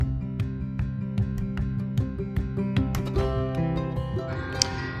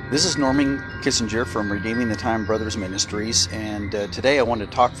This is Norman Kissinger from Redeeming the Time Brothers Ministries, and today I wanted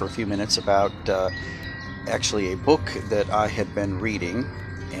to talk for a few minutes about actually a book that I had been reading,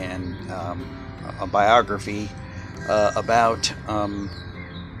 and a biography about,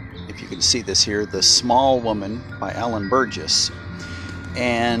 if you can see this here, The Small Woman by Alan Burgess.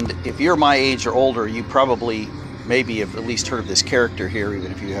 And if you're my age or older, you probably maybe have at least heard of this character here,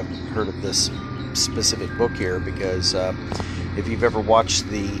 even if you haven't heard of this specific book here, because if you've ever watched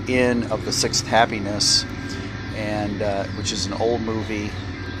The Inn of the Sixth Happiness, and which is an old movie,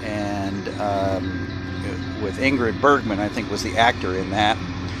 and with Ingrid Bergman, I think, was the actor in that,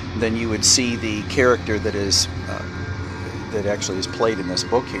 then you would see the character that is that actually is played in this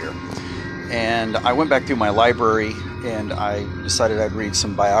book here. And I went back through my library and I decided I'd read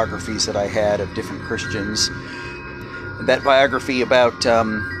some biographies that I had of different Christians. That biography about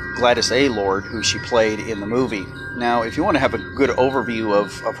Gladys Aylord, who she played in the movie. Now, if you want to have a good overview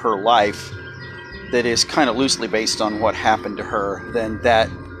of her life that is kind of loosely based on what happened to her, then that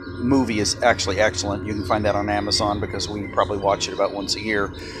movie is actually excellent. You can find that on Amazon because we probably watch it about once a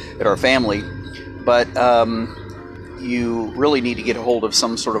year at our family. But you really need to get a hold of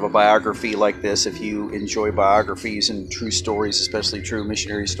some sort of a biography like this if you enjoy biographies and true stories, especially true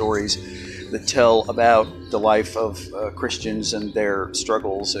missionary stories that tell about the life of Christians and their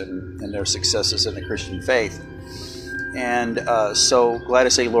struggles and their successes in the Christian faith. And so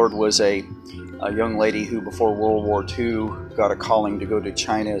Gladys Aylord was a young lady who, before World War II, got a calling to go to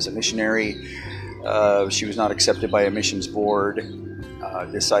China as a missionary. She was not accepted by a missions board.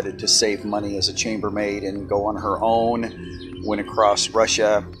 Decided to save money as a chambermaid and go on her own. Went across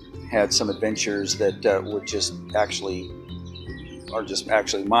Russia, had some adventures that are just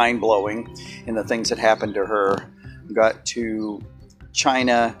actually mind-blowing in the things that happened to her. Got to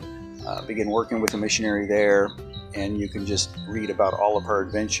China, began working with a missionary there, and you can just read about all of her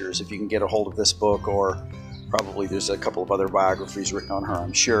adventures if you can get a hold of this book, or probably there's a couple of other biographies written on her,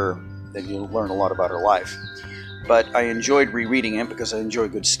 I'm sure, that you'll learn a lot about her life. But I enjoyed rereading it because I enjoy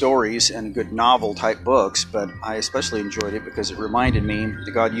good stories and good novel-type books, but I especially enjoyed it because it reminded me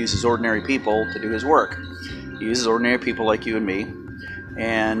that God uses ordinary people to do His work. He uses ordinary people like you and me.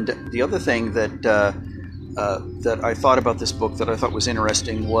 And the other thing that that I thought about this book that I thought was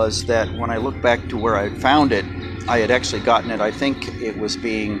interesting was that when I look back to where I found it, I had actually gotten it, I think it was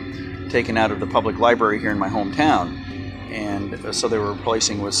being taken out of the public library here in my hometown. And so they were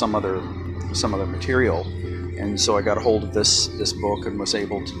replacing with some other material. And so I got a hold of this book and was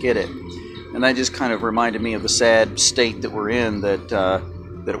able to get it. And that just kind of reminded me of the sad state that we're in, that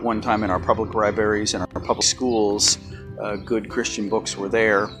at one time in our public libraries and our public schools, good Christian books were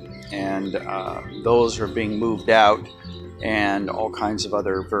there, and those are being moved out, and all kinds of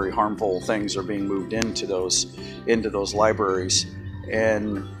other very harmful things are being moved into those libraries.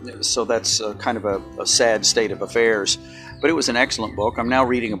 And so that's kind of a sad state of affairs. But it was an excellent book. I'm now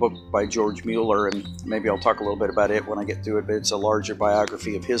reading a book by George Mueller, and maybe I'll talk a little bit about it when I get through it, but it's a larger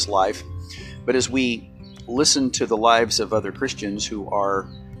biography of his life. But as we listen to the lives of other Christians who are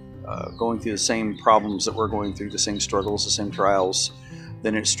going through the same problems that we're going through, the same struggles, the same trials,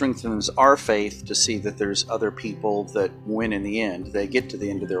 then it strengthens our faith to see that there's other people that win in the end. They get to the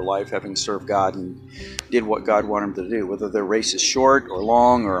end of their life having served God and did what God wanted them to do, whether their race is short or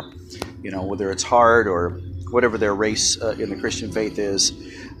long, or whether it's hard, or whatever their race in the Christian faith is.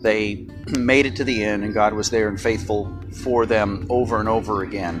 They made it to the end, and God was there and faithful for them over and over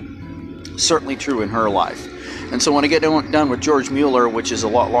again. Certainly true in her life. And so when I get done with George Mueller, which is a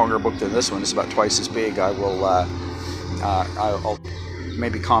lot longer book than this one, it's about twice as big, I'll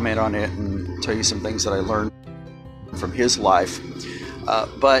maybe comment on it and tell you some things that I learned from his life.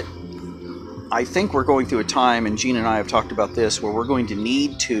 But I think we're going through a time, and Gene and I have talked about this, where we're going to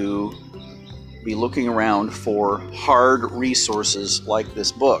need to be looking around for hard resources like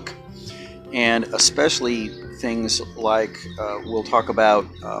this book. And especially things like, we'll talk about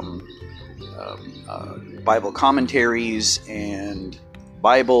Bible commentaries and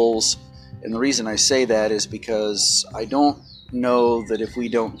Bibles. And the reason I say that is because I don't know that if we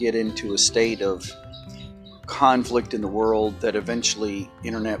don't get into a state of conflict in the world, that eventually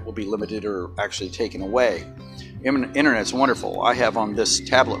internet will be limited or actually taken away. Internet's wonderful. I have on this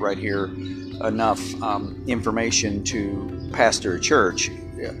tablet right here enough information to pastor a church,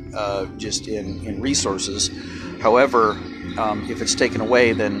 just in resources. However, if it's taken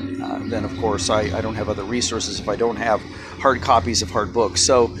away, then of course I don't have other resources if I don't have hard copies of hard books.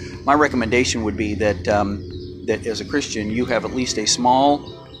 So my recommendation would be that that as a Christian you have at least a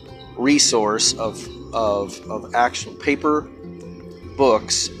small resource of actual paper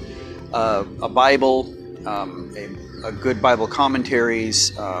books, a Bible, good Bible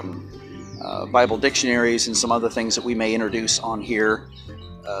commentaries, Bible dictionaries, and some other things that we may introduce on here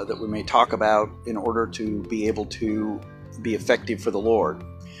that we may talk about in order to be able to be effective for the Lord.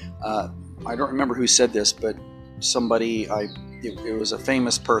 I don't remember who said this, but somebody, it was a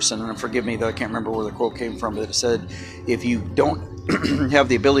famous person, and forgive me that I can't remember where the quote came from, but it said, if you don't have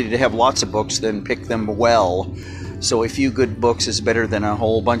the ability to have lots of books, then pick them well. So a few good books is better than a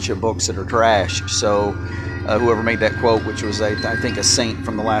whole bunch of books that are trash. So whoever made that quote, which was I think a saint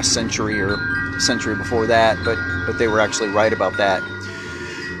from the last century or century before that, but they were actually right about that.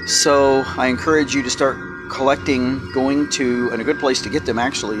 So I encourage you to start collecting, and a good place to get them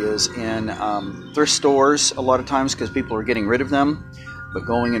actually is in thrift stores a lot of times, because people are getting rid of them, but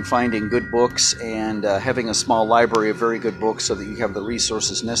going and finding good books and having a small library of very good books so that you have the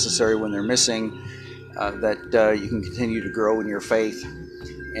resources necessary when they're missing, that you can continue to grow in your faith.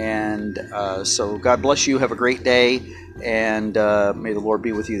 And so God bless you. Have a great day, and may the Lord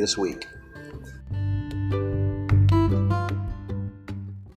be with you this week.